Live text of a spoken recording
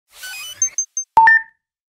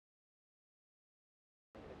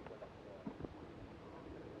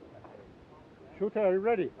Shooter, are you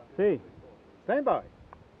ready? Sì. Stand by.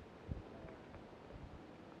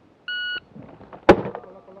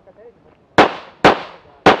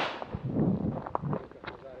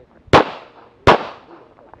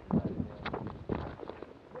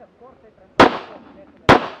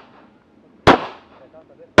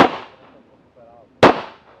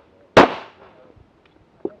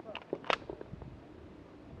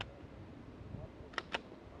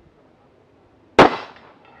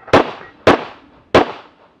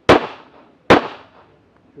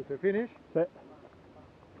 Shooter finish. Sì.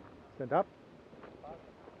 Stand up.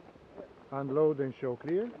 Unload and show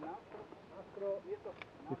clear.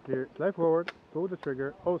 It's clear. Slide forward. Pull the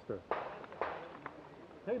trigger. Holster.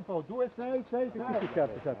 Tempo 2-6, 6,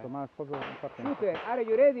 Certo, ma proprio in partenza. Shooter, are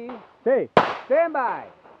you ready? Sì. Stand by.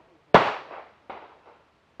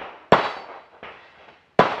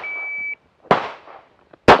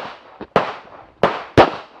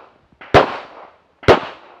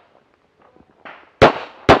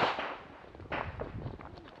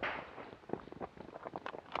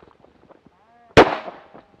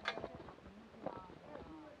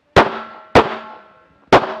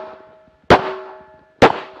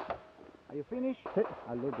 Are you finished? Sì.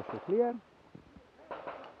 Allora show clear.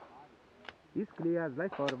 Is clear,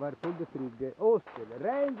 slide forward, pull the trigger. Hostel,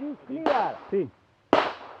 range is clear. Sì.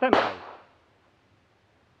 Stand by.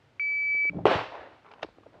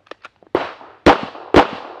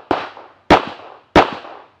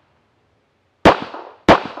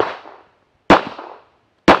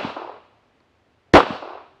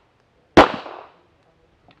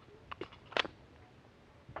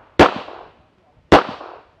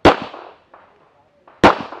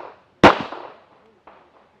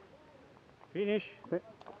 Finish. Sì.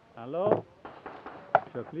 Unload.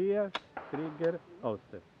 Show clear. Trigger.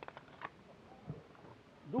 Holster.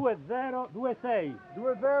 2-0, 2-6.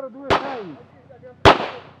 2-0, 2-6.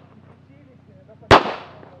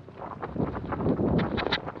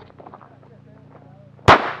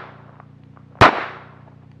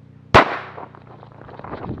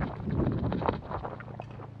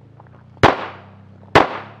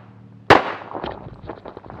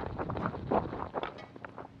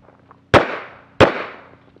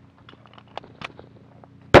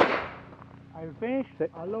 Are you finished? Sì.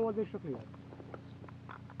 Allora the show clear.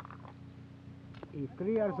 Is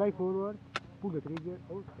clear, slide forward, pull the trigger.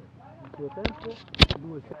 Hostel. Il tuo tempo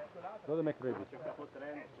 2 Dove make ready?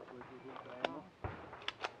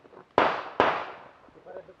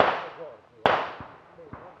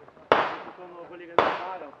 Sono quelli che devono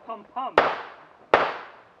fare un pam pam.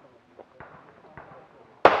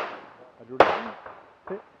 Are you ready?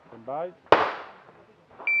 Sì. Stand by.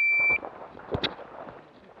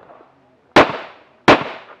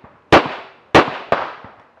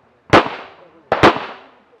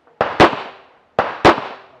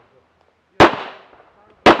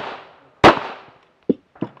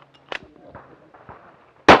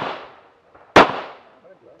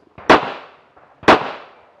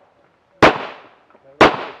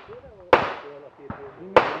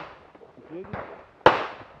 In piedi.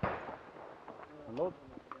 Unload.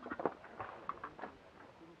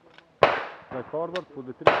 Slide forward, pull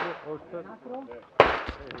the trigger, holster.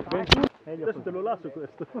 Adesso te lo lascio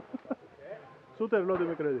questo. Shooter lo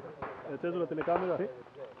deve credere. Hai acceso la telecamera? Sì.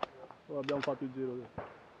 Oh, abbiamo fatto il giro.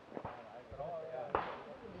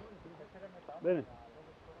 Bene.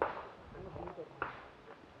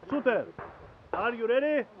 Shooter, are you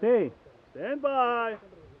ready? Sì. Stand by.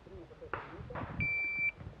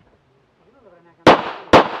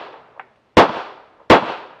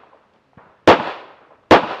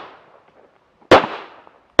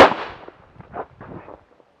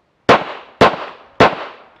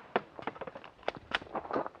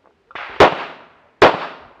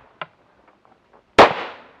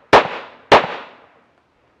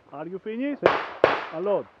 Are you finished? Sì.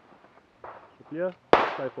 Unload. So clear.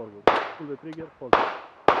 Slide forward. Pull the trigger. Hold.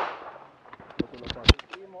 Dopo lo faccio.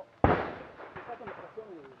 Primo.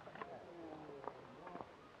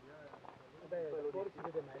 Fuori si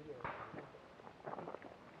vede meglio.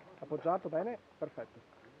 Appoggiato bene? Perfetto.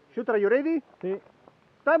 Shooter, are you ready? Sì.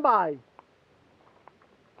 Stand by.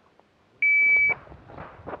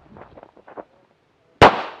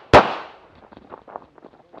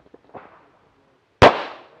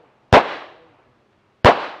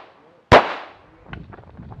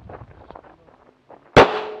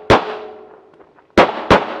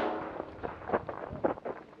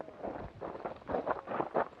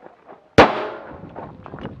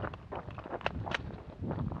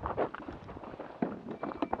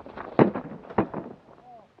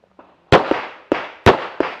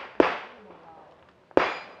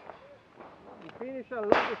 finish,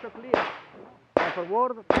 unload the shot clear. Time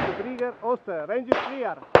forward, pull the trigger, holster, range is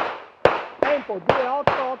clear. Tempo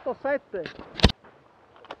 2.887.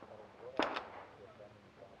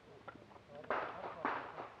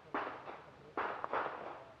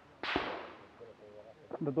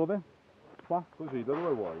 Da dove? Qua? Così, da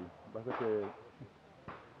dove vuoi? Basta che...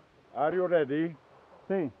 Are you ready?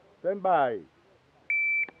 Sì. Stand by.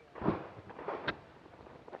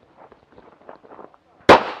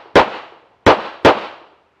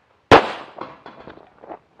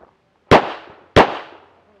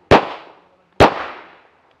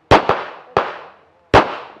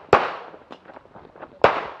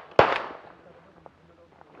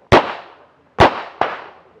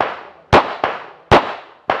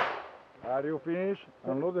 Are you finished?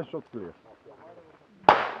 Unload and shot clear.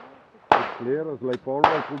 It's clear, slide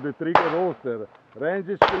forward, pull the trigger, holster. Range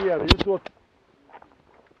is clear, you do...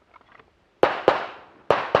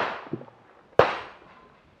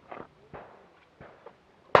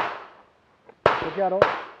 È chiaro?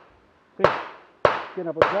 Sì. Schiena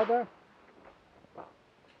appoggiata.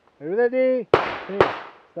 Are you ready? Sì.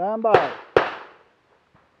 Stand by.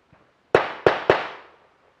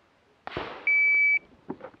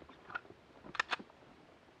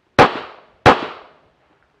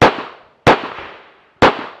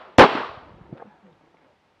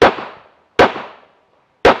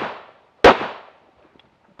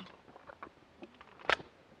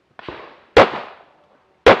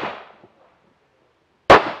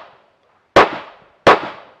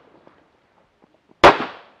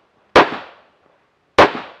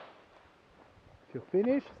 If you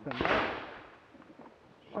finish, stand by.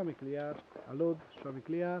 Show me clear. Unload. Show me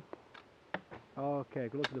clear. Okay,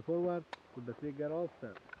 close the forward. Put the trigger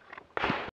holster.